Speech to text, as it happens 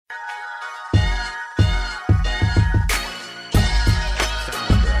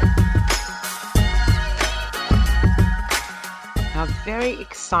Very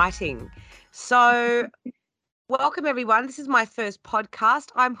exciting. So, welcome everyone. This is my first podcast.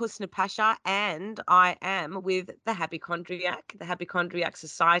 I'm Husna Pasha and I am with the Happy Chondriac. The Happy Chondriac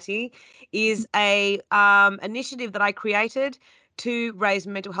Society is a initiative that I created to raise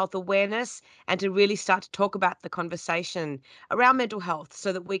mental health awareness and to really start to talk about the conversation around mental health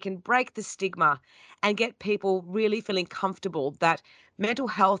so that we can break the stigma and get people really feeling comfortable that mental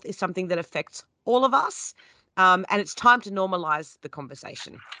health is something that affects all of us. And it's time to normalize the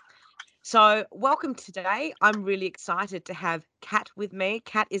conversation. So, welcome today. I'm really excited to have Kat with me.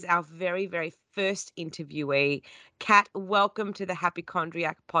 Kat is our very, very first interviewee. Kat, welcome to the Happy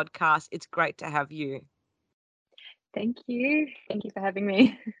Chondriac podcast. It's great to have you. Thank you. Thank you for having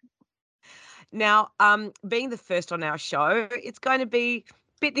me. Now, being the first on our show, it's going to be a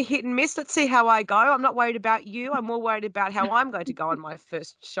bit the hit and miss. Let's see how I go. I'm not worried about you. I'm more worried about how I'm going to go on my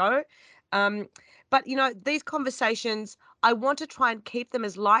first show. Um, but, these conversations, I want to try and keep them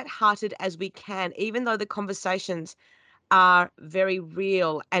as lighthearted as we can, even though the conversations are very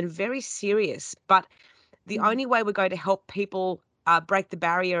real and very serious. But the only way we're going to help people break the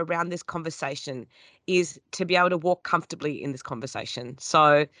barrier around this conversation is to be able to walk comfortably in this conversation.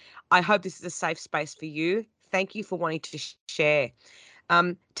 So I hope this is a safe space for you. Thank you for wanting to share.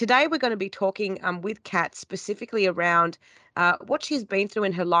 Today we're going to be talking with Kat specifically around what she's been through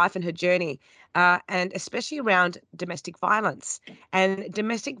in her life and her journey, and especially around domestic violence. And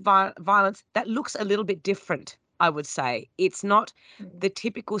domestic violence that looks a little bit different, I would say. It's not the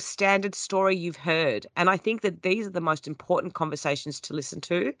typical standard story you've heard. And I think that these are the most important conversations to listen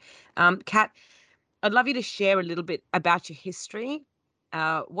to. Kat, I'd love you to share a little bit about your history,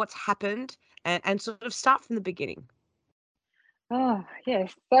 what's happened, and sort of start from the beginning. Oh,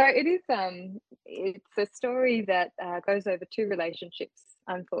 yes. So it's a story that goes over two relationships,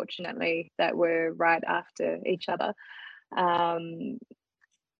 unfortunately, that were right after each other. Um,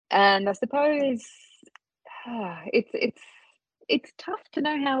 and I suppose it's tough to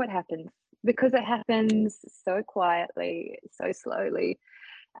know how it happens because it happens so quietly, so slowly,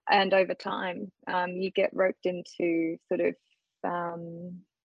 and over time. You get roped into sort of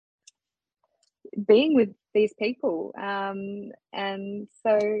being with these people. And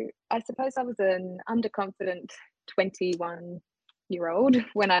so I suppose I was an underconfident 21-year-old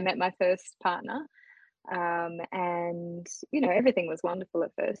when I met my first partner. And, everything was wonderful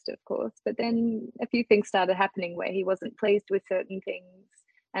at first, of course, but then a few things started happening where he wasn't pleased with certain things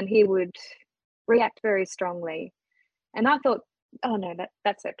and he would react very strongly. And I thought, oh no,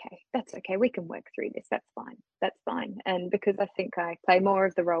 that's okay. That's okay. We can work through this. That's fine. That's fine. And because I think I play more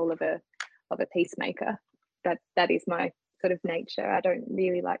of the role of a peacemaker, that is my sort of nature. I don't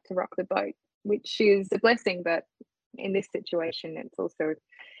really like to rock the boat, which is a blessing, but in this situation, it's also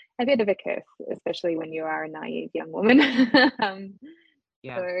a bit of a curse, especially when you are a naive young woman.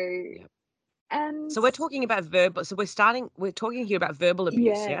 Yeah. So Yeah. and So we're talking about verbal. So we're talking here about verbal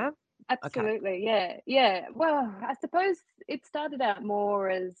abuse. yeah, Yeah. Okay. absolutely. Yeah. Well, I suppose it started out more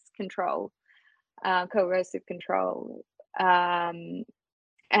as control, coercive control. And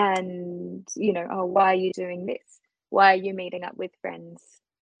oh, why are you doing this? Why are you meeting up with friends?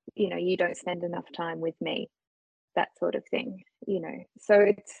 You don't spend enough time with me, that sort of thing. So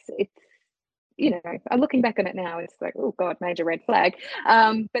it's I'm looking back on it now, it's like, oh god, major red flag.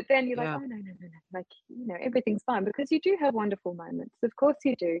 But then you're like, Yeah. oh no, like, everything's fine, because you do have wonderful moments, of course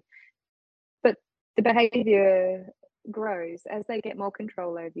you do, but the behavior grows as they get more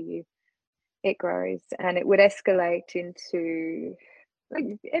control over you. It grows, and it would escalate into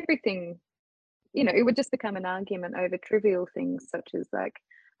like everything. It would just become an argument over trivial things, such as like,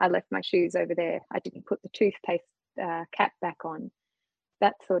 I left my shoes over there, I didn't put the toothpaste cap back on,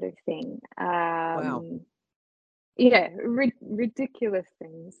 that sort of thing. Wow. Yeah, ridiculous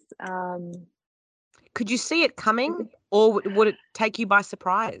things. Could you see it coming, or would it take you by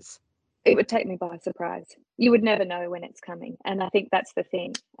surprise? It would take me by surprise. You would never know when it's coming, and I think that's the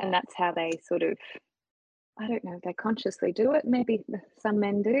thing, and that's how they sort of, I don't know, they consciously do it. Maybe some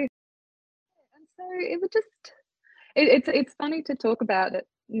men do. And so it would just, it's funny to talk about it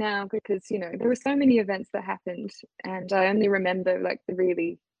now, because there were so many events that happened, and I only remember like the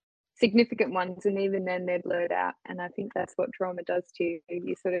really significant ones, and even then they're blurred out. And I think that's what trauma does to you.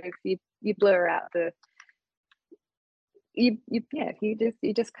 You sort of you blur out the you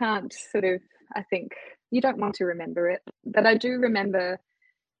just can't sort of, I think you don't want to remember it. But I do remember,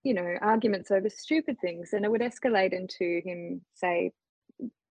 arguments over stupid things, and it would escalate into him, say,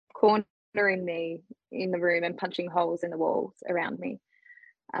 cornering me in the room and punching holes in the walls around me.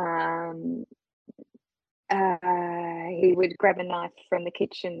 He would grab a knife from the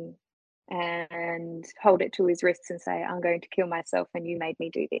kitchen and hold it to his wrists and say, I'm going to kill myself and you made me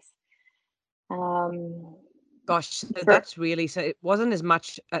do this. Um, Gosh, so for that's really, so it wasn't as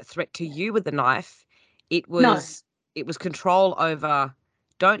much a threat to you with the knife. It No, was it was control over,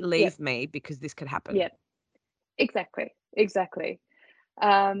 don't yep, leave me because this could happen. yep, exactly, exactly.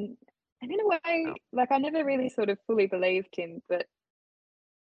 Um, and in a Wow. way, like I never really sort of fully believed him, but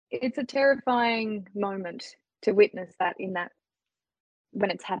it's a terrifying moment to witness that in that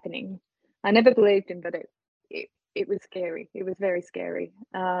when it's happening. I never believed him, but it was scary. It was very scary.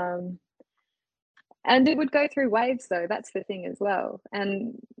 And it would go through waves, though. That's the thing as well.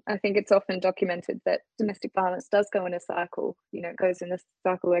 And I think it's often documented that domestic violence does go in a cycle. You know, it goes in a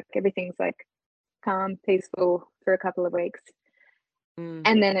cycle like everything's like calm, peaceful for a couple of weeks, Mm.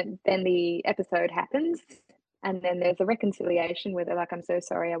 and then the episode happens, and then there's a reconciliation where they're like, I'm so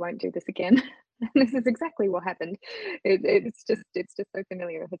sorry, I won't do this again. And this is exactly what happened. It's just so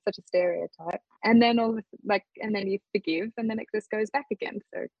familiar, it's such a stereotype. And then and then you forgive, and then it just goes back again.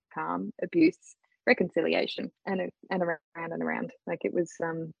 So calm, abuse, reconciliation, and around and around. Like it was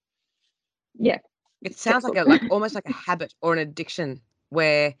yeah, It sounds like textbook. a almost like a habit or an addiction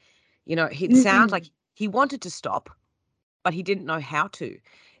where, it sounds like Mm, he wanted to stop, but he didn't know how to.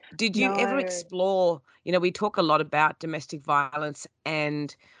 Did you ever no. explore, we talk a lot about domestic violence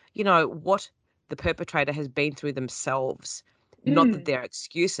and, what the perpetrator has been through themselves. Not that Mm, they're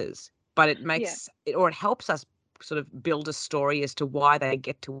excuses, but it yeah. makes it, or it helps us sort of build a story as to why they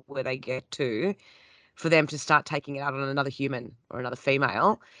get to where they get to, for them to start taking it out on another human or another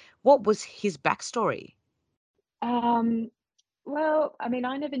female. What was his backstory? um Well, I mean,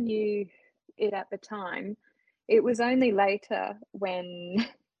 I never knew it at the time. It was only later when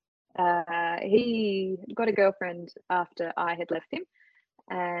he got a girlfriend after I had left him,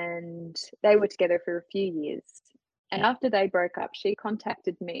 and they were together for a few years. And after they broke up, she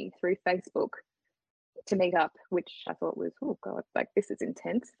contacted me through Facebook to meet up, which I thought was, oh God, like this is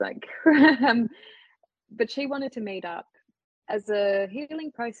intense. Like, but she wanted to meet up as a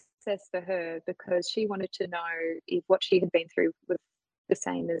healing process for her because she wanted to know if what she had been through was the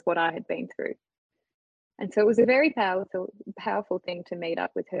same as what I had been through. And so it was a very powerful thing to meet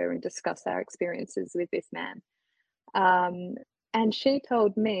up with her and discuss our experiences with this man. Um, and she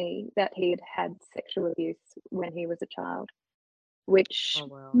told me that he had had sexual abuse when he was a child, which Oh,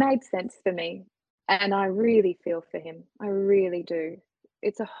 wow. made sense for me. And I really feel for him. I really do.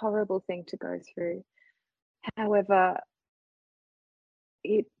 It's a horrible thing to go through. However,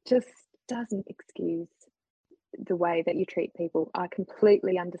 it just doesn't excuse the way that you treat people. I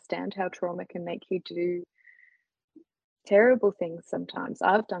completely understand how trauma can make you do terrible things sometimes.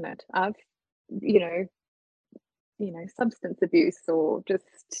 I've done it. I've, you know, substance abuse or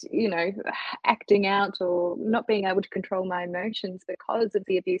just, acting out or not being able to control my emotions because of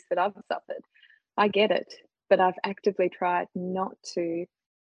the abuse that I've suffered. I get it, but I've actively tried not to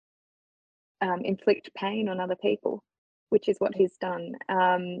inflict pain on other people, which is what he's done.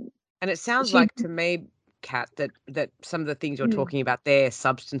 And it sounds She, like to me, Kat, that some of the things you're mm, talking about there,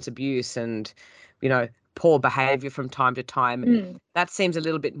 substance abuse and, poor behavior from time to time, mm, that seems a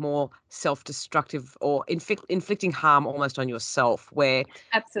little bit more self-destructive or inflicting harm almost on yourself, where, the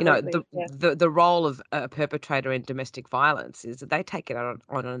absolutely, yeah. the role of a perpetrator in domestic violence is that they take it out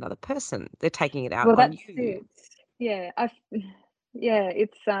on another person. They're taking it out Well, on that's you. it. Yeah, yeah,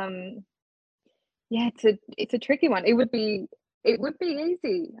 yeah, it's a tricky one. It would be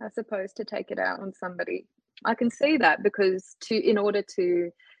easy, I suppose, to take it out on somebody. I can see that because in order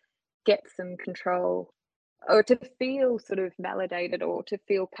to get some control or to feel sort of validated or to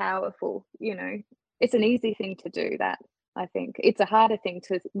feel powerful, it's an easy thing to do that. I think it's a harder thing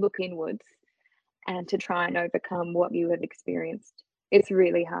to look inwards and to try and overcome what you have experienced. It's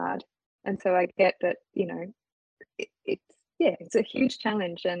really hard. And so I get that, it's yeah, it's a huge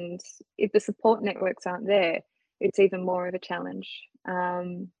challenge, and if the support networks aren't there, it's even more of a challenge.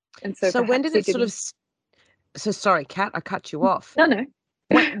 And so So when perhaps did he it sort of didn't. so sorry, Kat, I cut you off. No, no,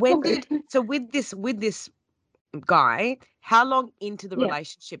 When all when good. did so with this guy, how long into the Yeah.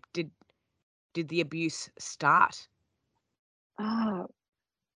 relationship did the abuse start? Oh,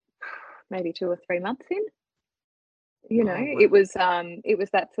 maybe 2 or 3 months in. Oh, It was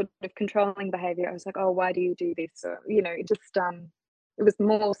that sort of controlling behavior. I was like, oh, why do you do this? Or, it was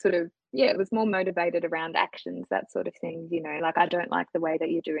more sort of, yeah, it was more motivated around actions, that sort of thing. Like, I don't like the way that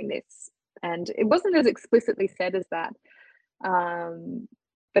you're doing this. And it wasn't as explicitly said as that. Um,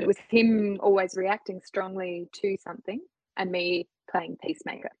 but it was him always reacting strongly to something and me playing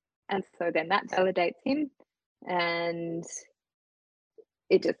peacemaker. And so then that validates him, and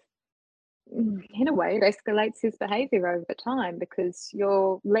it just in a way, it escalates his behavior over time because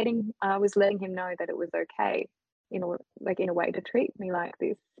I was letting him know that it was okay in a way to treat me like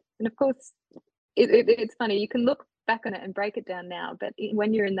this. And of course, it's funny. You can look back on it and break it down now, but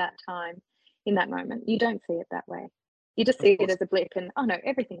when you're in that time, in that moment, you don't see it that way. You just Of see it course. as a blip, and oh no,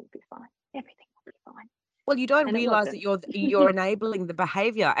 everything will be fine. Everything will be fine, Well, you don't and it realize that wasn't. you're enabling the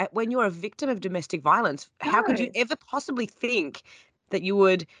behavior. When you're a victim of domestic violence, how could you No, ever possibly think that you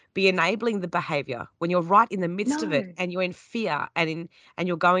would be enabling the behavior when you're right in the midst of it no, and you're in fear and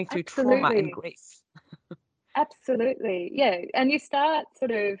you're going through trauma and absolutely, grief? absolutely, yeah. And you start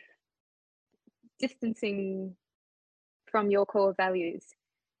sort of distancing from your core values.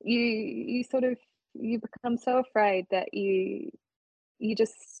 You sort of you become so afraid that you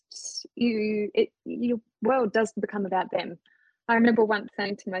just your world does become about them. I remember once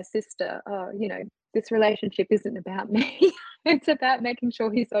saying to my sister, "Oh, this relationship isn't about me. It's about making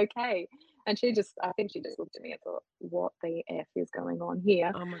sure he's okay." And I think she just looked at me and thought, "What the f is going on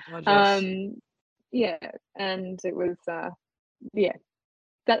here?" Oh my God, yes. Um, yeah, and it was, yeah,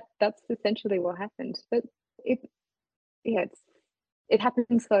 that's essentially what happened. But it, yeah, it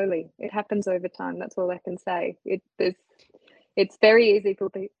happens slowly. It happens over time. That's all I can say. It's very easy for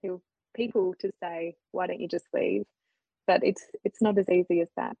people to say, "Why don't you just leave?" But it's not as easy as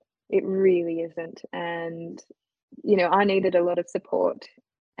that. It really isn't. And I needed a lot of support.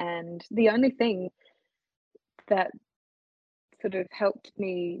 And the only thing that sort of helped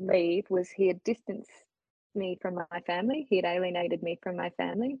me leave was he had distanced me from my family. He had alienated me from my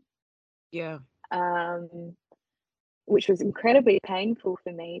family, Yeah. um, which was incredibly painful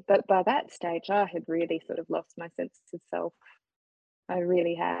for me. But by that stage, I had really sort of lost my sense of self. I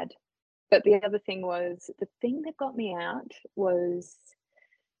really had. But the other thing was the thing that got me out was,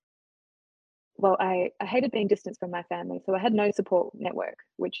 well, I hated being distanced from my family. So I had no support network,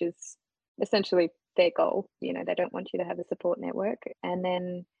 which is essentially their goal. They don't want you to have a support network. And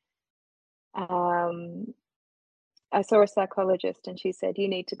then um, I saw a psychologist and she said, you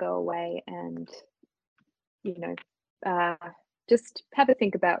need to go away and, you know, uh, just have a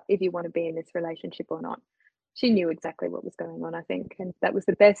think about if you want to be in this relationship or not. She knew exactly what was going on, I think. And that was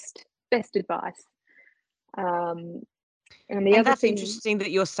the best advice. Um, and the And other that's thing, interesting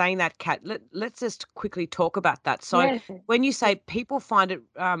that you're saying that, Kat. Let's just quickly talk about that. So, yeah, when you yeah, say people find it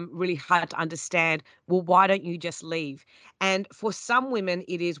really hard to understand, well, why don't you just leave? And for some women,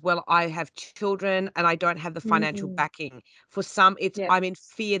 it is, well, I have children and I don't have the financial mm, backing. For some, it's, yeah, I'm in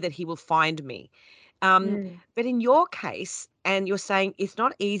fear that he will find me. Um, mm, but in your case, and you're saying it's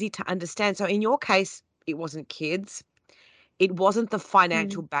not easy to understand. So, in your case, it wasn't kids, it wasn't the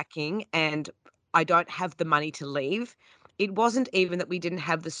financial mm, backing, and I don't have the money to leave. It wasn't even that we didn't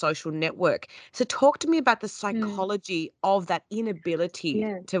have the social network. So talk to me about the mm, psychology of that inability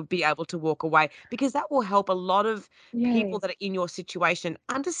yeah, to be able to walk away, because that will help a lot of yeah, people that are in your situation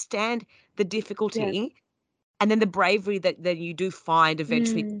understand the yeah, difficulty and then the bravery that you do find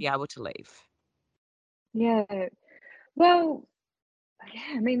eventually to mm, be able to leave. yeah. Well,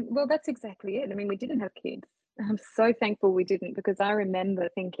 yeah, I mean, well, that's exactly it. I mean, we didn't have kids. I'm so thankful we didn't because I remember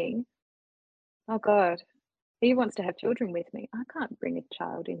thinking, oh God, he wants to have children with me. I can't bring a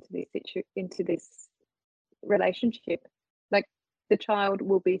child into this relationship. Like the child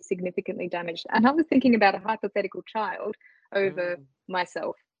will be significantly damaged. And I was thinking about a hypothetical child over Mm.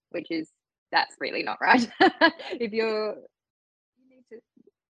 myself, which is that's really not right. If you need to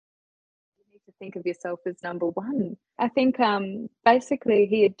you need to think of yourself as number one. I think basically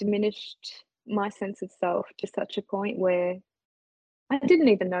he had diminished my sense of self to such a point where I didn't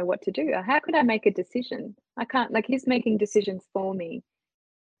even know what to do. How could I make a decision? I can't, like, he's making decisions for me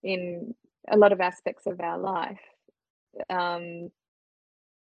in a lot of aspects of our life. Um,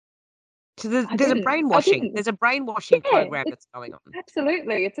 So there's, I there's a didn't. I brainwashing. didn't. There's a brainwashing Yeah, program it's that's going on.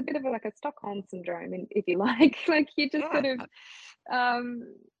 absolutely. It's a bit of like a Stockholm syndrome, if you like. Like you just Yeah. sort of, um,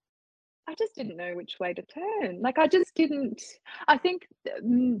 I just didn't know which way to turn. Like I just didn't. I think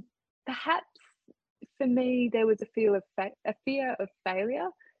perhaps for me there was a fear of failure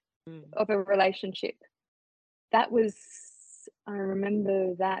Mm. of a relationship. That was, I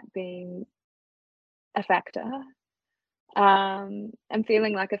remember that being a factor. And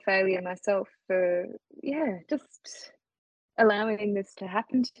feeling like a failure myself for, yeah, just allowing this to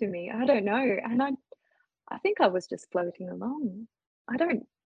happen to me. I don't know. And I think I was just floating along. I don't,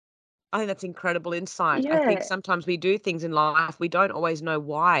 I think that's incredible insight. I think yeah, sometimes we do things in life, we don't always know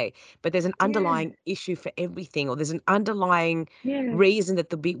why, but there's an yeah, underlying issue for everything, or there's an underlying yeah, reason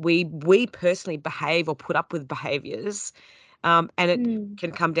that we personally behave or put up with behaviors, and it mm,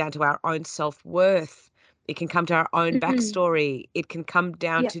 can come down to our own self worth. It can come to our own Mm. backstory. It can come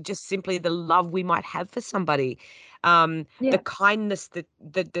down Yeah. to just simply the love we might have for somebody, the Yeah. kindness that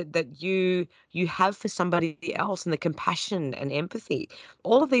you have for somebody else, and the compassion and empathy.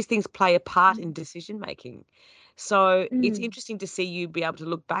 All of these things play a part in Mm. decision making. So it's Mm. interesting to see you be able to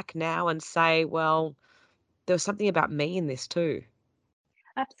look back now and say, well, there was something about me in this too.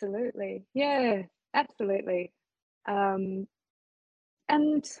 Absolutely. Yeah, absolutely. Um,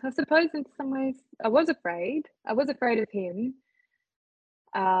 and I suppose in some ways I was afraid. I was afraid of him.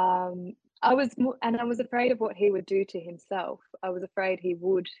 I was afraid of what he would do to himself. I was afraid he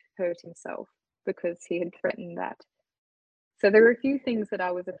would hurt himself because he had threatened that. So there were a few things that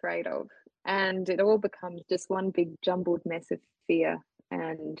I was afraid of, and it all becomes just one big jumbled mess of fear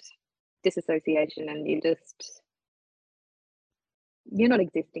and disassociation, and you're not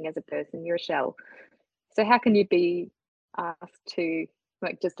existing as a person, you're a shell. So how can you be asked to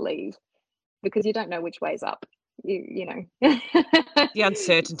like just leave because you don't know which way's up? You know. The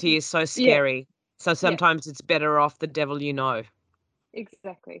uncertainty is so Yeah, scary. So yeah, sometimes it's better off the devil you know.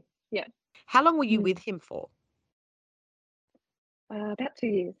 exactly. Yeah. How long were you with Mm. him for? About 2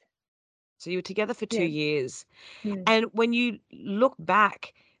 years. So you were together for two Yeah. years. Mm. And when you look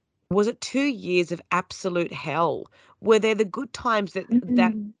back, was it 2 years of absolute hell? Were there the good times that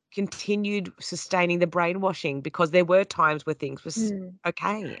Mm. continued sustaining the brainwashing? Because there were times where things was Mm.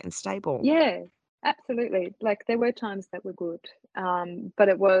 okay and stable. Yeah, absolutely. Like there were times that were good, but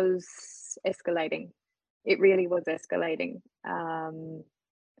it was escalating. It really was escalating.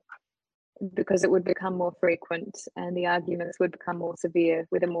 Because it would become more frequent and the arguments would become more severe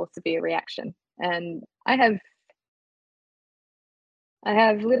with a more severe reaction. And I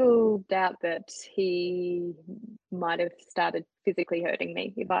have little doubt that he might have started physically hurting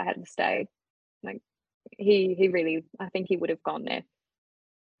me if I hadn't stayed. Like he really, I think he would have gone there.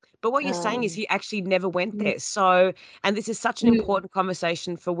 But what you're saying is Um, he actually never went mm, there. So, and this is such an mm, important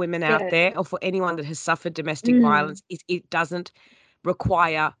conversation for women out yeah, there, or for anyone that has suffered domestic mm, violence, is it doesn't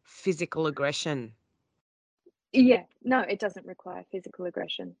require physical aggression. yeah. No, it doesn't require physical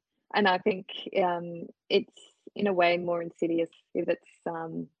aggression, and I think it's in a way more insidious if it's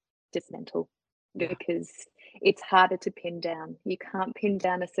just mental, Yeah. because it's harder to pin down. You can't pin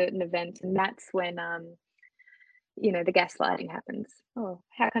down a certain event, and that's when the gaslighting happens. Oh,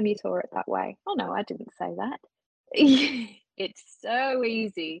 how come you saw it that way? Oh no, I didn't say that. It's so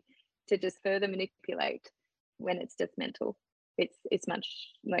easy to just further manipulate when it's just mental. It's much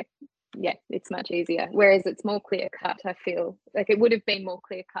like yeah, it's much easier. Whereas it's more clear cut. I feel like it would have been more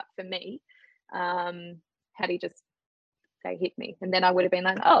clear cut for me, had he just say hit me, and then I would have been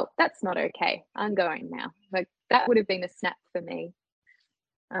like, oh, that's not okay. I'm going now. Like that would have been a snap for me.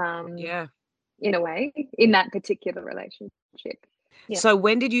 Um, Yeah. in a way, in that particular relationship. Yeah. So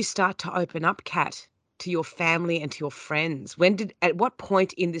when did you start to open up, Kat, to your family and to your friends? At what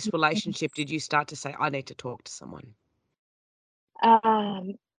point in this relationship did you start to say, I need to talk to someone?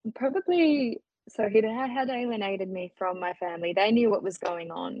 Um, Probably so he had alienated me from my family. They knew what was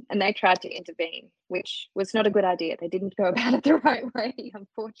going on and they tried to intervene, which was not a good idea. They didn't go about it the right way,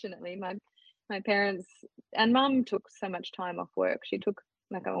 unfortunately. My parents and mum took so much time off work. She took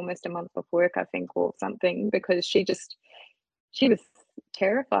like almost a month off work, I think, or something, because she was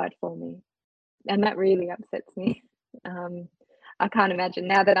terrified for me. And that really upsets me. Um, I can't imagine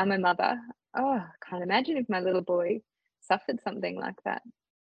now that I'm a mother. Oh, I can't imagine if my little boy suffered something like that.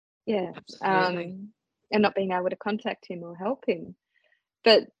 Yeah, Absolutely. and not being able to contact him or help him.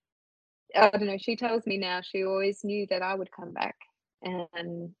 But I don't know. She tells me now she always knew that I would come back,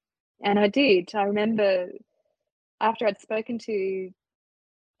 and and I did. I remember after I'd spoken to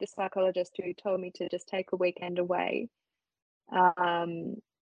the psychologist who told me to just take a weekend away. Um,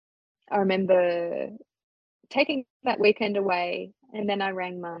 I remember taking that weekend away, and then I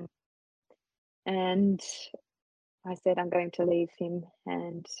rang mum and I said, I'm going to leave him.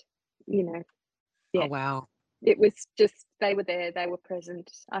 And, you know, Oh, yeah, wow. it was just, they were there, they were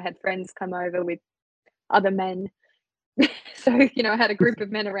present. I had friends come over with other men. So, I had a group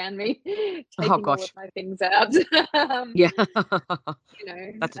of men around me Oh, taking all of gosh. my things out. um, Yeah. you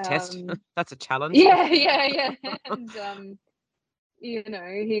know, That's a test. That's a challenge. yeah, yeah, yeah. And,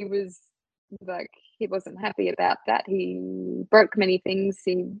 he was like, he wasn't happy about that. He broke many things,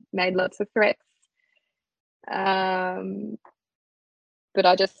 he made lots of threats. Um, but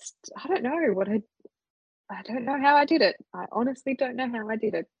I don't know I don't know how I did it. I honestly don't know how I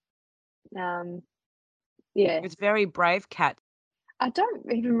did it. Um, yeah, It's very brave, Kat. I don't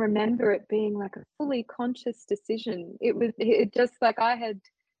even remember it being like a fully conscious decision. It just like I had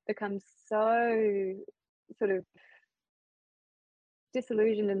become so sort of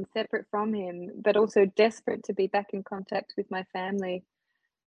disillusioned and separate from him, but also desperate to be back in contact with my family,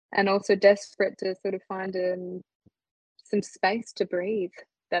 and also desperate to sort of find some space to breathe.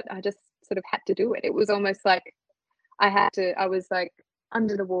 That I just sort of had to do it. It was almost like I was like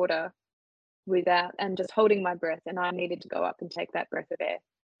under the water without and just holding my breath, and I needed to go up and take that breath of air.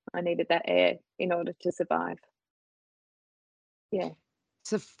 I needed that air in order to survive. Yeah.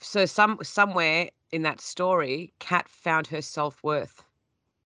 So somewhere in that story, Kat found her self-worth.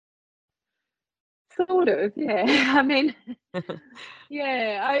 Sort of, yeah. I mean,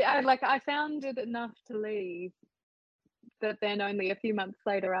 yeah, I found it enough to leave, but then only a few months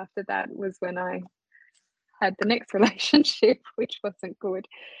later after that was when I had the next relationship, which wasn't good.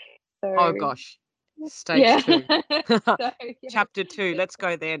 Oh So, gosh. Stage yeah. 2. So, yeah. Chapter 2, let's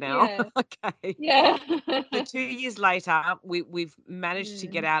go there now. Yeah. Okay. Yeah. So 2 years later, we've managed to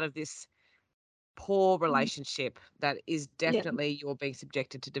get Mm. out of this poor Mm. relationship that is Yeah. definitely you're being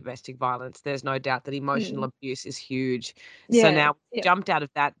subjected to domestic violence. There's no doubt that emotional Mm. abuse is huge. So Yeah. now we've Yeah. jumped out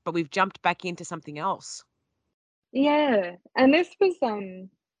of that, but we've jumped back into something else. Yeah. And this was, the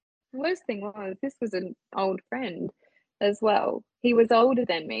worst thing was this was an old friend as well. He was older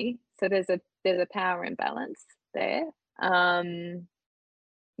than me, so there's a power imbalance there.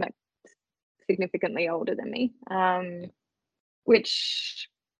 Like significantly older than me, Yeah. which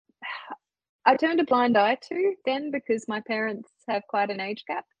I turned a blind eye to then because my parents have quite an age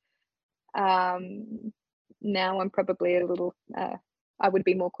gap. Um, Now I'm probably a little. I would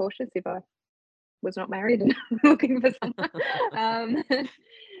be more cautious if I was not married and looking for someone. Um,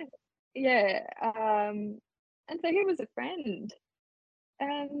 yeah, and so he was a friend,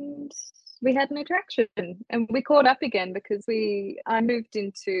 and we had an attraction, and we caught up again because we I moved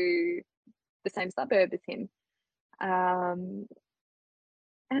into the same suburb as him, um,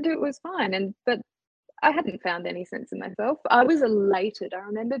 and it was fine. And but I hadn't found any sense in myself. I was elated. I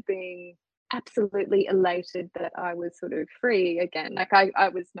remember being absolutely elated that I was sort of free again. Like I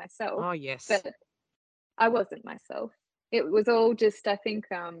was myself, Oh, yes. but I wasn't myself. It was all just, I think,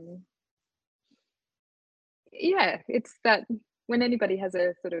 yeah, it's that when anybody has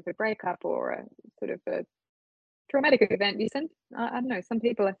a sort of a breakup or a sort of a traumatic event, I don't know, some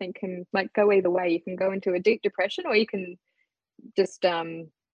people I think can like go either way. You can go into a deep depression or you can just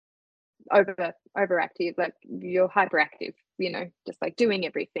overactive, like you're hyperactive, just like doing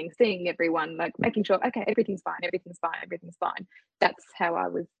everything, seeing everyone, like making sure, okay, everything's fine, everything's fine, everything's fine. That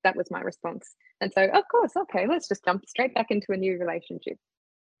was my response. And so of course, okay, let's just jump straight back into a new relationship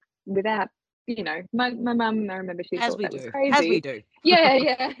without, my mum, I remember she As thought we that was do. As we crazy. do. Yeah,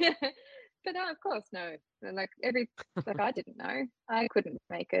 yeah. But of course, no. Like I didn't know. I couldn't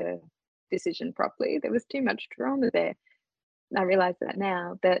make a decision properly. There was too much trauma there. I realize that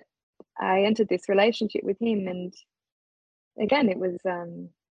now, but I entered this relationship with him, and again, it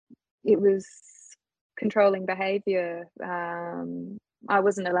was controlling behavior. I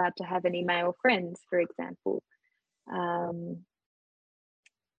wasn't allowed to have any male friends, for example. Um,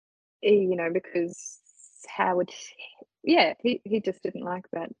 because how would yeah, he just didn't like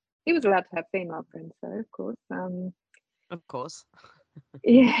that. He was allowed to have female friends though, of course. Of course. So the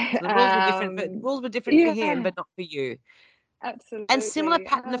rules were Yeah, different, but rules were different for him, yeah, but not for you. And similar absolutely.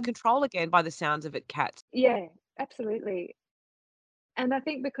 pattern of control again by the sounds of it, Kat. Yeah, absolutely. And I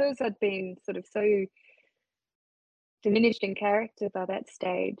think because I'd been sort of so diminished in character by that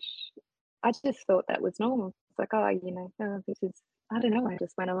stage, I just thought that was normal. It's like, oh, this is, I don't know, I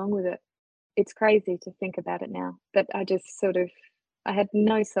just went along with it. It's crazy to think about it now, but I had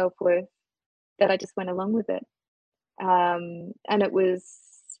no self worth that I just went along with it. And it was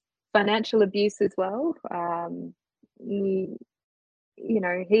financial abuse as well. Mm,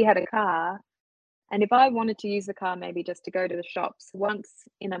 he had a car, and if I wanted to use the car, maybe just to go to the shops once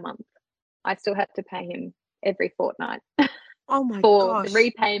in a month, I still had to pay him every fortnight Oh my for the gosh.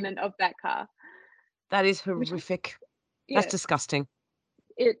 repayment of that car, That is which horrific. That's yeah, disgusting.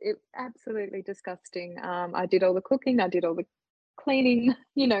 it absolutely disgusting. I did all the cooking, I did all the cleaning,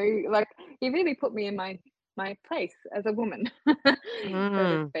 like he really put me in my place as a woman, so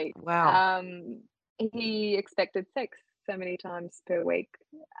to speak. Wow. He expected sex so many times per week,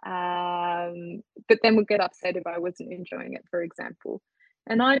 but then would get upset if I wasn't enjoying it, for example.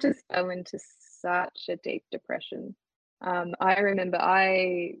 And I just fell into such a deep depression.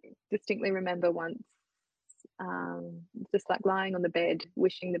 I distinctly remember once just like lying on the bed,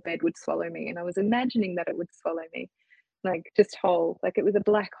 wishing the bed would swallow me. And I was imagining that it would swallow me, like just whole, like it was a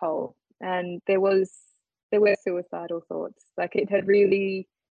black hole. And there were suicidal thoughts. Like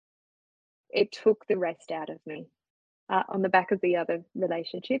it took the rest out of me. On the back of the other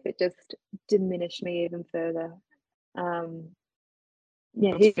relationship, it just diminished me even further. Um,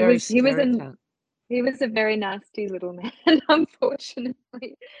 Yeah, It's very scary, Kat. he was a very nasty little man,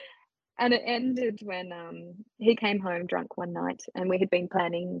 unfortunately. And it ended when he came home drunk one night, and we had been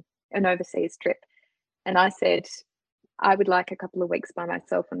planning an overseas trip. And I said, I would like a couple of weeks by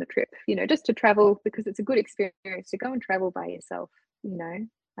myself on the trip, just to travel, because it's a good experience to go and travel by yourself. You know,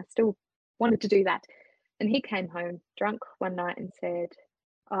 I still wanted to do that. And he came home drunk one night and said,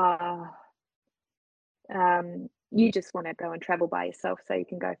 "Ah, you just want to go and travel by yourself so you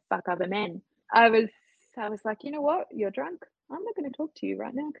can go fuck other men." I was, I was like, you know what? You're drunk. I'm not going to talk to you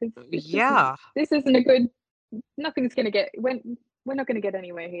right now because Yeah. this isn't a good. Nothing's going to get. We're not going to get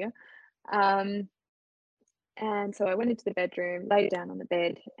anywhere here. Um, And so I went into the bedroom, laid down on the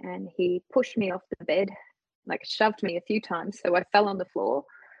bed, and he pushed me off the bed, like shoved me a few times. So I fell on the floor.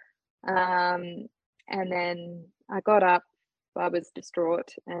 Um, and then I got up. I was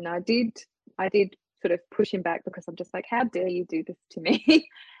distraught, and I did sort of push him back because I'm just like, how dare you do this to me?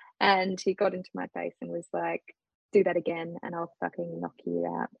 And he got into my face and was like, do that again, and I'll fucking knock you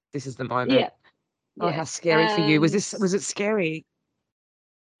out. This is the Yeah, moment. Oh, yeah. how scary for you. And Was it scary?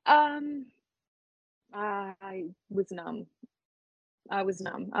 um, I was numb. I was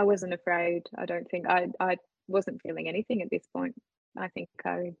numb. I wasn't afraid. I don't think I wasn't feeling anything at this point. I think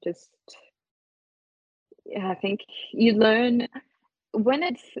I just I think you learn when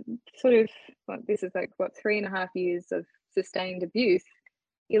it's sort of this is like 3.5 years of sustained abuse,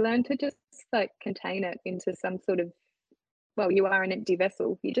 you learn to just like contain it into some sort of you are an empty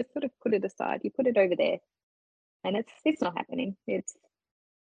vessel. You just sort of put it aside. You put it over there. And it's not happening. It's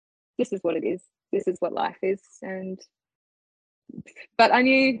this is what it is. This is what life is. And but I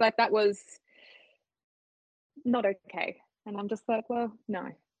knew like that was not okay. And I'm just like, well, no,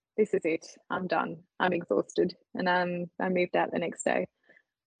 this is it. I'm done. I'm exhausted. And I moved out the next day.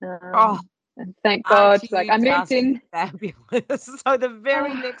 Oh, And thank God, aren't like you I moved just in. fabulous? So the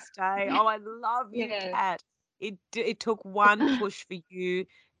very Oh, next day, oh, I love you, yeah. Kat. It took one push for you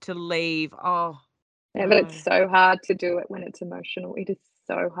to leave. Oh, Yeah, but no. it's so hard to do it when it's emotional. It is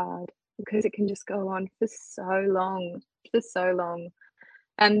so hard because it can just go on for so long.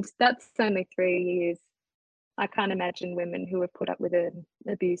 And that's only 3 years. I can't imagine women who have put up with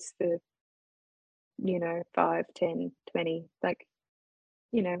abuse for, 5, 10, 20. Like,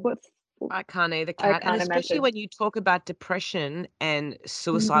 what's, I can't either, I Kat. And can't especially imagine. when you talk about depression and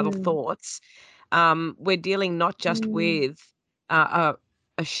suicidal Mm, thoughts, we're dealing not just mm, with a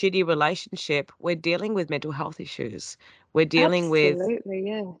shitty relationship, we're dealing with mental health issues. We're dealing with absolutely,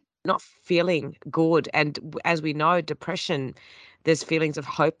 yeah. not feeling good. And as we know, depression, there's feelings of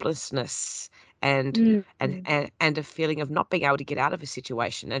hopelessness and Mm, and a feeling of not being able to get out of a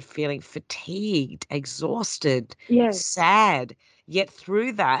situation and feeling fatigued, exhausted, yes. sad. Yet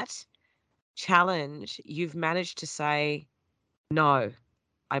through that challenge, you've managed to say, no,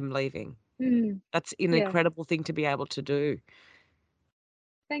 I'm leaving. Mm, That's an yeah. incredible thing to be able to do.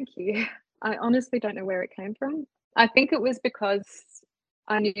 Thank you. I honestly don't know where it came from. I think it was because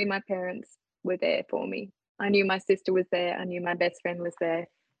I knew my parents were there for me. I knew my sister was there. I knew my best friend was there.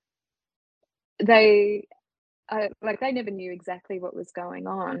 They, they never knew exactly what was going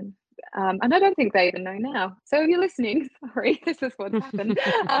on, and I don't think they even know now. So if you're listening, sorry, this is what's happened.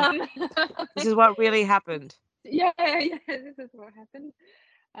 Um, This is what really happened. yeah, yeah, this is what happened.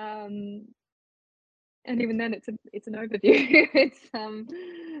 Um, and even then, it's an overview.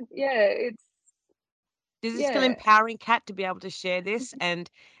 Yeah, it's Is it still yeah. empowering, Kat, to be able to share this? And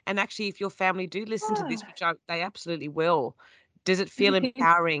actually, if your family do listen to this, Oh, which they absolutely will, does it feel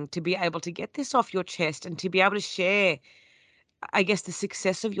empowering to be able to get this off your chest and to be able to share, I guess, the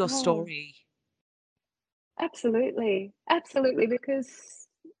success of your oh, story? absolutely, absolutely, because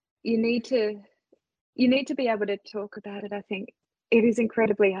you need to you need to be able to talk about it. I think it is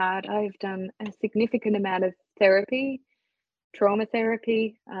incredibly hard. I've done a significant amount of therapy, trauma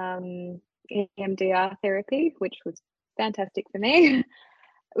therapy, EMDR therapy, which was fantastic for me,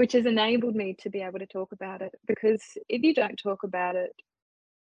 which has enabled me to be able to talk about it. Because if you don't talk about it,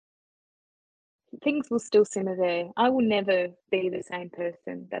 things will still simmer there. I will never be the same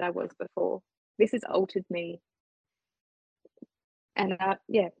person that I was before. This has altered me, and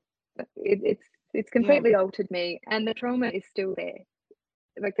yeah, it's Yeah. completely altered me, and the trauma is still there.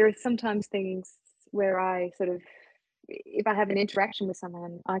 Like there are sometimes things where I sort of, if I have an interaction with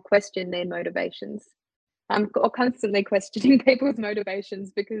someone, I question their motivations. I'm constantly questioning people's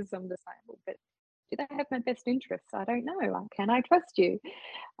motivations because I'm just like, well, but do they have my best interests? I don't know. Can I trust you?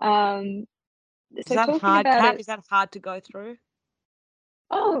 Um, Is so that talking hard, about Kat? it. Is that hard to go through?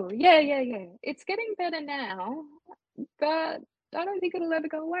 Oh yeah, yeah, yeah. It's getting better now, but I don't think it'll ever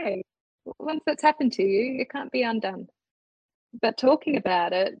go away. Once that's happened to you, it can't be undone. but talking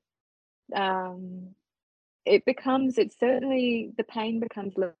about it, um, it's certainly, the pain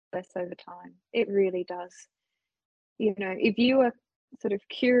becomes less over time. It really does. You know, if you are sort of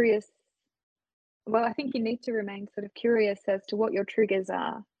curious, well, I think you need to remain sort of curious as to what your triggers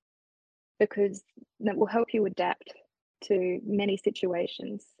are, because that will help you adapt to many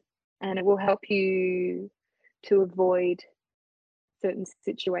situations, and it will help you to avoid certain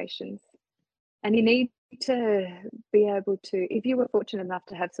situations. And you need to be able to, if you were fortunate enough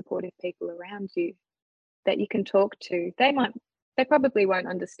to have supportive people around you that you can talk to, they probably won't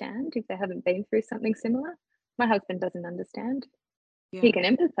understand if they haven't been through something similar. My husband doesn't understand. He Yeah. can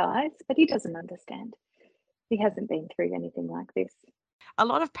empathize, but he doesn't understand. He hasn't been through anything like this. A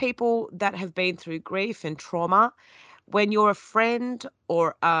lot of people that have been through grief and trauma, when you're a friend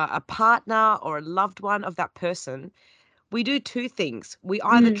or a partner or a loved one of that person, we do two things. We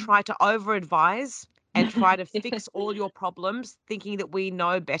either Mm. try to over advise and try to Yeah. fix all your problems, thinking that we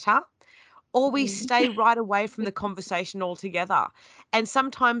know better, or we Mm. stay right away from the conversation altogether. And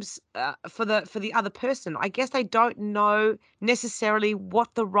sometimes for the other person, I guess they don't know necessarily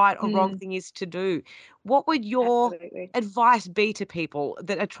what the right or wrong Mm. thing is to do. What would your Absolutely. advice be to people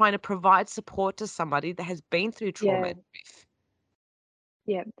that are trying to provide support to somebody that has been through trauma Yeah. and grief?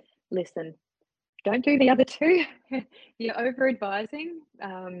 Yeah. Listen, don't do the other two. You're over advising.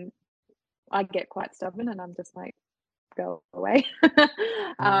 I get quite stubborn and I'm just like, go away.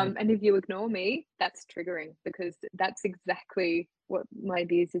 Mm. And if you ignore me, that's triggering, because that's exactly what my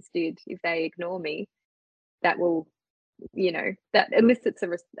abusers did. If they ignore me, that will, that elicits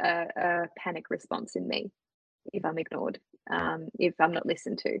a panic response in me if I'm ignored, if I'm not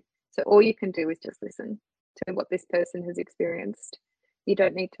listened to. So all you can do is just listen to what this person has experienced. You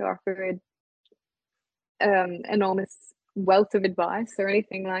don't need to offer enormous wealth of advice or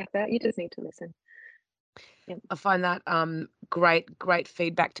anything like that. You just need to listen. Yeah. I find that great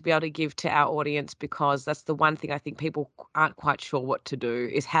feedback to be able to give to our audience, because that's the one thing I think people aren't quite sure what to do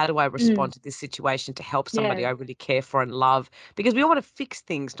is, how do I Mm, respond to this situation to help somebody yeah. I really care for and love? Because we all want to fix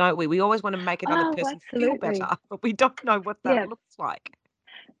things, don't we? We always want to make another Oh, person feel better, absolutely. but we don't know what that Yeah. looks like.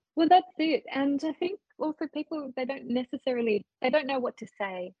 Well, that's it. And I think also people, they don't know what to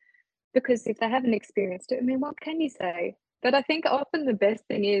say, because if they haven't experienced it, I mean, what can you say? But I think often the best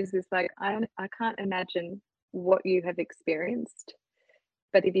thing is like, I can't imagine what you have experienced,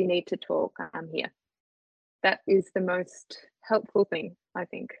 but if you need to talk, I'm here. That is the most helpful thing, I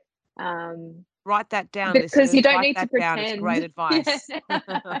think. Um, Write that down, because you listeners. don't Write need to that down. It's great pretend. Yeah. advice.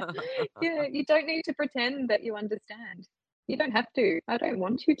 Yeah, you don't need to pretend that you understand. You don't have to. I don't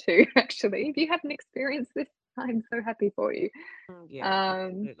want you to, actually. If you haven't experienced this, I'm so happy for you. Yeah,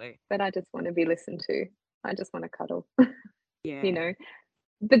 Um, absolutely. but I just want to be listened to. I just want to cuddle, you Yeah. know.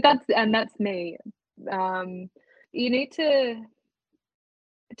 But that's me. Um, you need to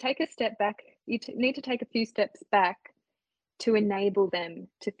take a step back. Need to take a few steps back to enable them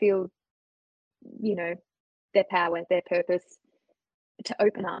to feel, you know, their power, their purpose, to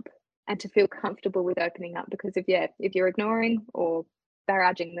open up and to feel comfortable with opening up. Because if you're ignoring or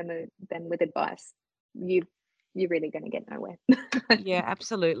barraging them with advice, you you're really going to get nowhere. Yeah,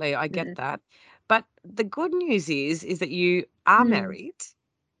 absolutely. I get Mm. that. But the good news is that you are Mm. married.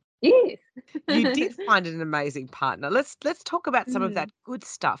 Yes. You did find an amazing partner. Let's talk about some of that Mm. good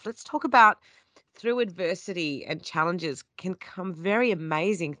stuff. Let's talk about, through adversity and challenges can come very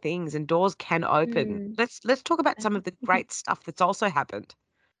amazing things and doors can open. Mm. Let's talk about some of the great stuff that's also happened.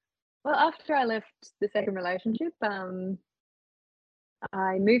 Well, after I left the second relationship,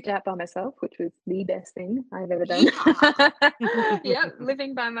 I moved out by myself, which was the best thing I've ever done. Yeah. Yeah,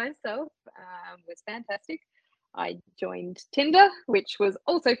 living by myself was fantastic. I joined Tinder, which was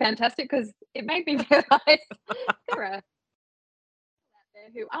also fantastic because it made me realize there are out there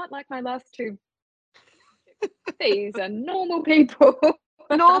who aren't like my last two relationships. These are normal people.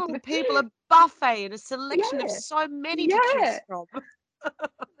 Normal people, a buffet and a selection of Yeah, so many to choose yeah, from.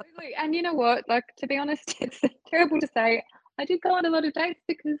 absolutely. And you know what? Like, to be honest, it's terrible to say. I did go on a lot of dates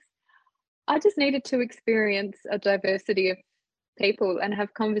because I just needed to experience a diversity of people and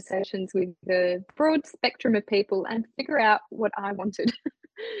have conversations with a broad spectrum of people and figure out what I wanted.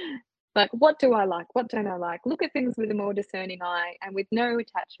 Like, what do I like? What don't I like? Look at things with a more discerning eye and with no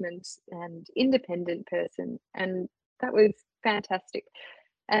attachment, and independent person. And that was fantastic.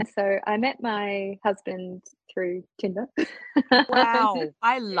 And so I met my husband through Tinder. Yeah, Wow,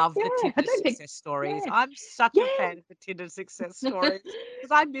 I love the I Tinder don't think, success stories. yeah, I'm such a yeah, fan of the Tinder success stories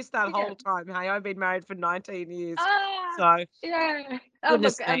because I missed that yeah. whole time. Hey, I've been married for 19 years. Ah, So, yeah. Oh, look,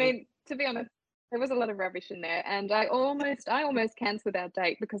 goodness I me. mean, to be honest, there was a lot of rubbish in there, and I almost cancelled our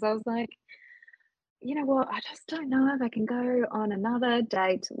date because I was like, you know what, I just don't know if I can go on another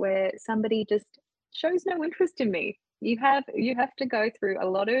date where somebody just shows no interest in me. You have to go through a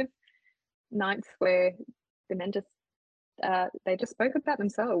lot of nights where the men just they just spoke about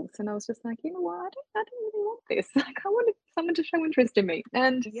themselves, and I was just like, you know what, I don't really want this. Like, I wanted someone to show interest in me.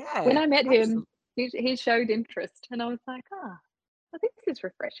 And when Yeah, I met him, absolutely. he showed interest, and I was like, ah, well, this is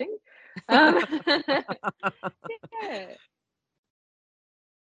refreshing. Um, yeah,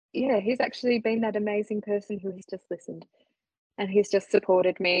 yeah, he's actually been that amazing person who has just listened, and he's just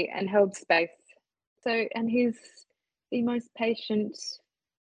supported me and held space. So, and he's the most patient,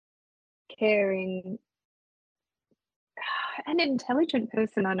 caring, and intelligent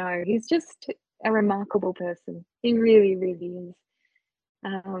person I know. He's just a remarkable person. He really, really is.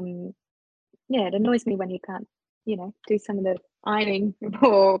 Um, yeah, it annoys me when he can't, do some of the ironing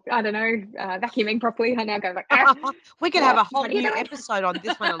or I don't know, vacuuming properly. I now go like, ah, We could have a whole what are you new doing? episode on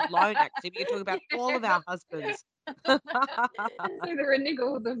this one alone, actually. We could talk about all of Yeah. our husbands. So there are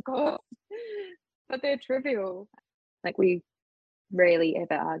niggles, of course, but they're trivial. Like we rarely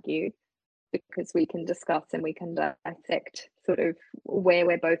ever argue because we can discuss and we can dissect sort of where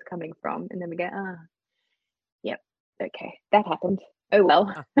we're both coming from, and then we go, ah, yep, okay, that happened. Oh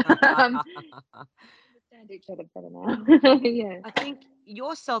well. Understand each other better now. Yeah. I think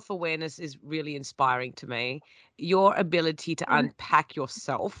your self-awareness is really inspiring to me. Your ability to Oh. unpack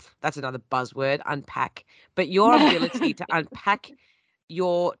yourself, that's another buzzword, unpack, but your ability to unpack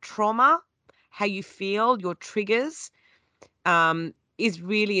your trauma, how you feel, your triggers, is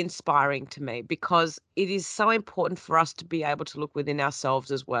really inspiring to me because it is so important for us to be able to look within ourselves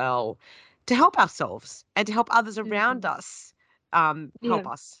as well, to help ourselves and to help others around Mm. us Yeah, help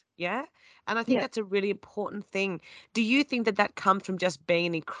us. Yeah. And I think yeah. that's a really important thing. Do you think that that comes from just being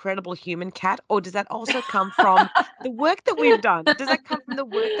an incredible human cat, or does that also come from the work that we've done? Does that come from the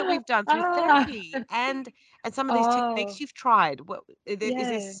work that we've done through Ah, therapy and some of these techniques oh, you've tried? Is there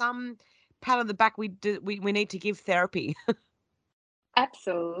yeah, some pat on the back we need to give therapy?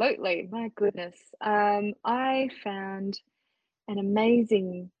 absolutely. My goodness. I found an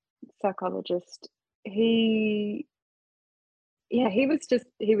amazing psychologist. He, yeah, he was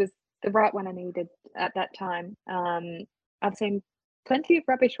the right one I needed at that time. I've seen plenty of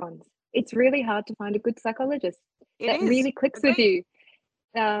rubbish ones. It's really hard to find a good psychologist It that is. really clicks with Agreed.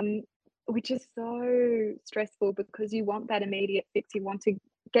 you. um, which is so stressful because you want that immediate fix. You want to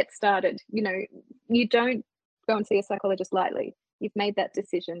get started. You don't go and see a psychologist lightly. You've made that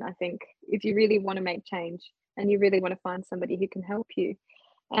decision, I think, if you really want to make change and you really want to find somebody who can help you.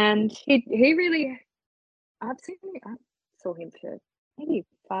 And he really, I saw him for maybe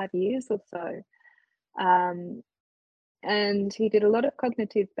 5 years or so. Um, and he did a lot of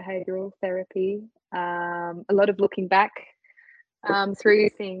cognitive behavioral therapy, a lot of looking back through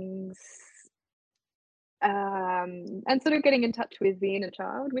things, and sort of getting in touch with the inner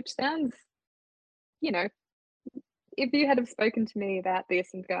child, which sounds, you know, if you had have spoken to me about this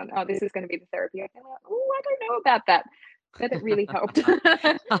and gone, oh, this is going to be the therapy, I'd be like, oh, I don't know about that, but it really helped.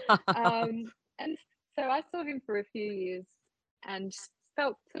 And so I saw him for a few years and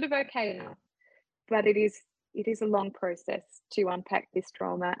felt sort of okay now, but it is a long process to unpack this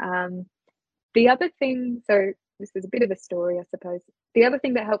trauma. The other thing, so this is a bit of a story, I suppose. The other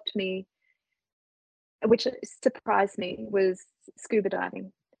thing that helped me, which surprised me, was scuba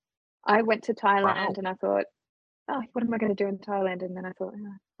diving. I went to Wow. Thailand and I thought, oh, what am I going to do in Thailand? And then I thought,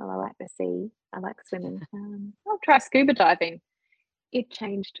 oh, well, I like the sea. I like swimming. I'll try scuba diving. It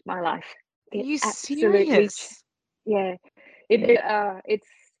changed my life. Are It you absolutely, serious? yeah. It's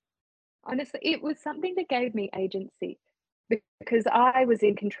honestly, it was something that gave me agency because I was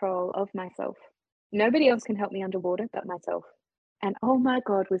in control of myself. Nobody else can help me underwater but myself. And oh my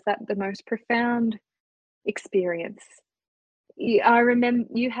God, was that the most profound experience? I remember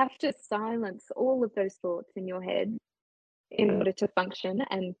you have to silence all of those thoughts in your head in order to function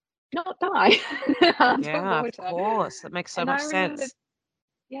and not die Yeah, of underwater. course. That makes so And much I remember, sense.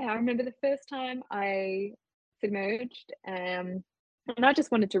 yeah, I remember the first time I submerged, and I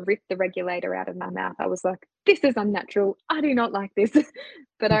just wanted to rip the regulator out of my mouth. I was like, this is unnatural. I do not like this.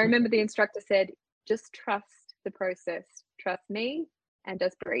 But I remember the instructor said, just trust the process, trust me, and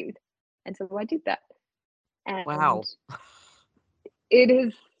just breathe. And so I did that. And Wow. it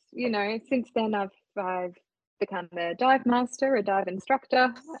is, since then I've become a dive master, a dive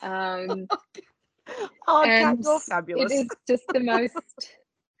instructor, Oh, Kat, and you're it fabulous. is just the most.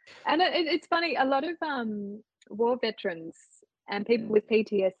 And it's funny. A lot of war veterans and people with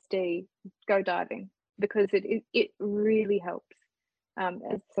PTSD go diving because it really helps.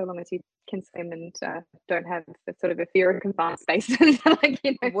 As so long as you can swim and don't have a sort of a fear of confined spaces. Like,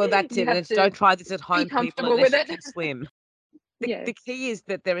 Well, that's you it. And have it's to don't try this at be home, people, comfortable with unless you it. can swim. The Yes. key is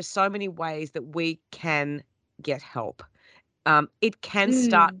that there are so many ways that we can get help. It can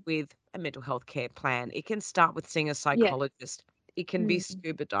start Mm, with a mental health care plan. It can start with seeing a yeah. psychologist. It can be Mm,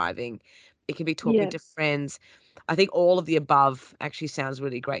 scuba diving. It can be talking yeah. to friends. I think all of the above actually sounds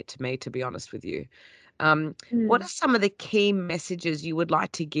really great to me, to be honest with you. What are Mm. some of the key messages you would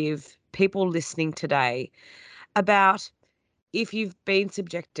like to give people listening today about if you've been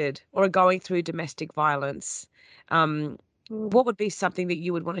subjected or are going through domestic violence? Um, Mm. what would be something that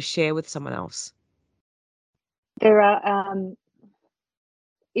you would want to share with someone else? There are,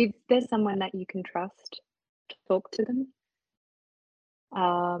 if there's someone that you can trust, talk to them.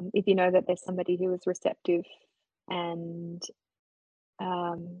 If you know that there's somebody who is receptive and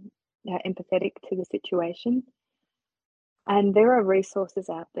empathetic to the situation, and there are resources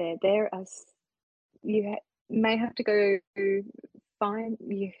out there. There are may have to go find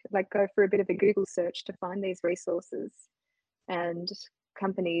you like go for a bit of a Google search to find these resources and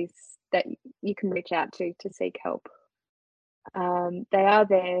companies that you can reach out to seek help. They are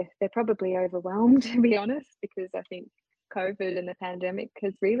there. They're probably overwhelmed, to be honest, because I think COVID and the pandemic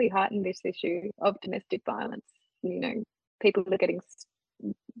has really heightened this issue of domestic violence. You know, people are getting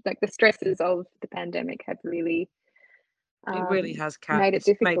like the stresses of the pandemic have really It really has, Kat. made it It's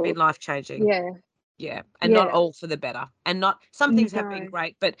made been difficult. life changing. Yeah, Yeah, and not yeah, all for the better. And not some things have been no,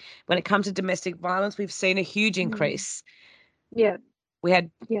 great, but when it comes to domestic violence, we've seen a huge mm, increase. yeah, We had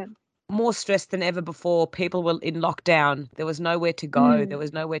yeah, more stress than ever before. People were in lockdown. There was nowhere to go. There mm,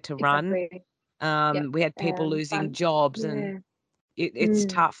 was nowhere to run. exactly. Yep. We had people losing jobs, and Yeah, it's mm,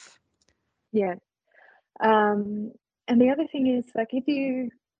 tough. yeah. Um, and the other thing is, like, if you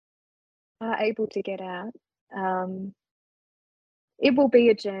are able to get out, um, it will be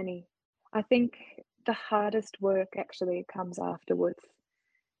a journey. I think the hardest work actually comes afterwards.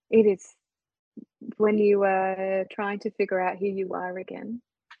 It is when you are trying to figure out who you are again.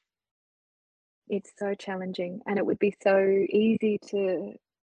 It's so challenging, and it would be so easy to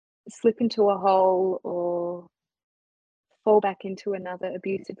slip into a hole or fall back into another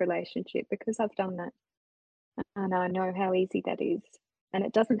abusive relationship because I've done that and I know how easy that is. And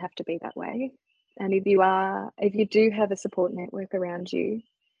it doesn't have to be that way. And if you do have a support network around you,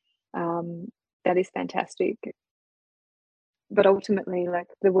 um, that is fantastic. But ultimately, like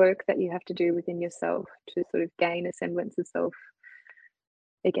the work that you have to do within yourself to sort of gain a semblance of self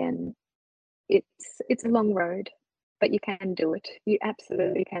again, it's a long road, but you can do it. You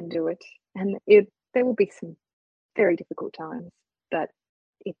absolutely can do it. And there will be some very difficult times, but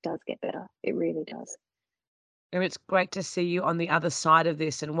it does get better. It really does. And it's great to see you on the other side of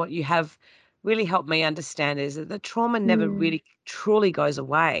this. And what you have really helped me understand is that the trauma never Mm, really truly goes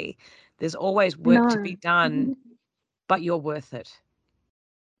away. There's always work to be no. done, but you're worth it.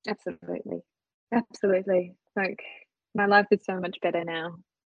 Absolutely. Absolutely. Like, my life is so much better now.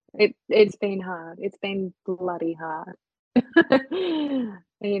 It's been hard. It's been bloody hard.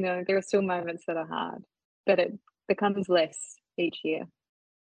 There are still moments that are hard, but it becomes less each year.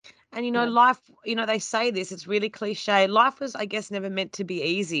 And Yeah. life, they say this, it's really cliche. Life was, I guess, never meant to be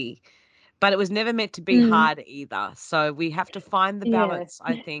easy, but it was never meant to be Mm, hard either. So we have to find the yeah. balance,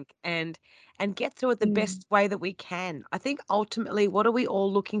 I think, and get through it the Mm, best way that we can. I think ultimately, what are we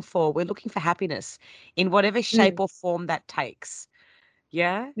all looking for? We're looking for happiness in whatever shape mm, or form that takes.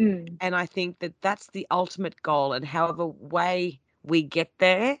 Yeah. mm, And I think that that's the ultimate goal. And however way we get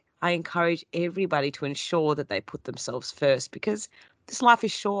there, I encourage everybody to ensure that they put themselves first because this life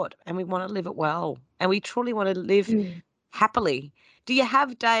is short and we want to live it well and we truly want to live mm, happily. Do you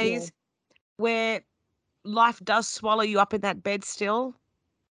have yeah. days where life does swallow you up in that bed still?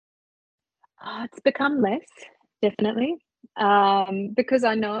 It's become less, definitely. Because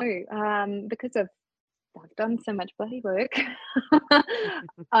I know, because I've done so much bloody work.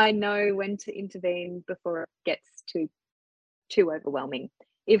 I know when to intervene before it gets too overwhelming.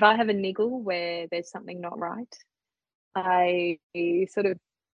 If I have a niggle where there's something not right, I sort of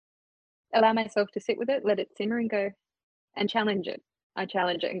allow myself to sit with it, let it simmer and go and challenge it. I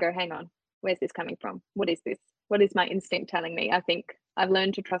challenge it and go, hang on, where's this coming from? What is this? What is my instinct telling me? I think I've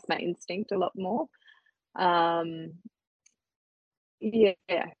learned to trust my instinct a lot more. Um, yeah.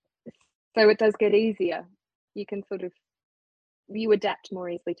 So it does get easier. You can sort of you adapt more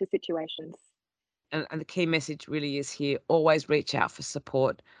easily to situations. And the key message really is here always reach out for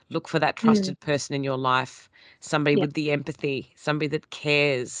support. Look for that Mm, trusted person in your life, somebody yeah. with the empathy, somebody that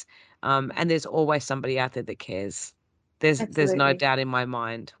cares. And there's always somebody out there that cares. There's no Absolutely. doubt in my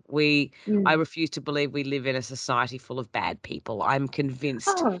mind. I Mm. refuse to believe we live in a society full of bad people. I'm convinced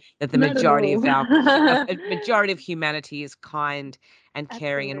Oh, that the not at majority all. of a majority of humanity is kind and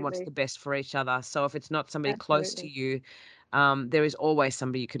caring and wants the Absolutely. best for each other. So if it's not somebody close to Absolutely. you, there is always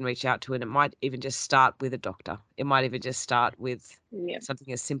somebody you can reach out to, and it might even just start with a doctor. It might even just start with Yep.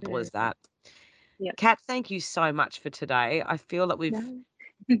 something as simple as Mm. that. Yep. Kat, thank you so much for today. I feel that we've No.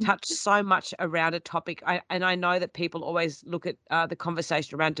 touched so much around a topic. And I know that people always look at the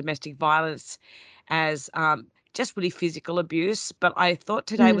conversation around domestic violence as just really physical abuse. But I thought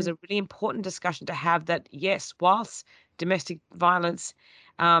today was Mm. a really important discussion to have that, yes, whilst domestic violence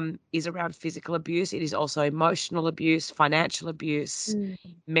is around physical abuse, it is also emotional abuse, financial abuse, Mm.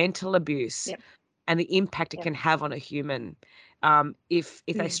 mental abuse, Yep. and the impact it Yep. can have on a human if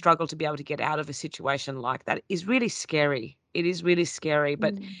they Mm. struggle to be able to get out of a situation like that is really scary. It is really scary,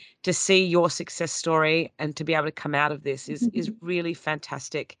 but Mm. to see your success story and to be able to come out of this is really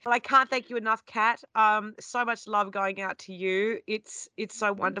fantastic. Well, I can't thank you enough, Kat. So much love going out to you. It's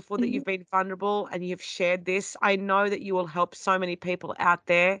so wonderful that you've been vulnerable and you've shared this. I know that you will help so many people out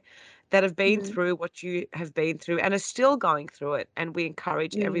there that have been Mm. through what you have been through and are still going through it. And we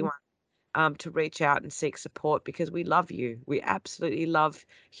encourage Mm. everyone to reach out and seek support because we love you. We absolutely love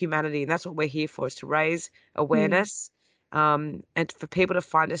humanity. And that's what we're here for, is to raise Mm. awareness and for people to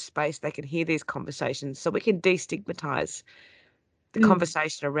find a space they can hear these conversations so we can destigmatize the Mm.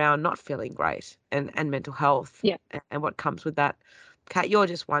 conversation around not feeling great and mental health Yep. and what comes with that. Kat, you're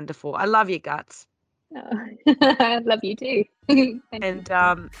just wonderful. I love your guts. Oh. I love you too. Thank you.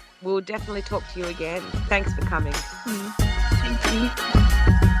 And we'll definitely talk to you again. Thanks for coming. Mm. Thank you.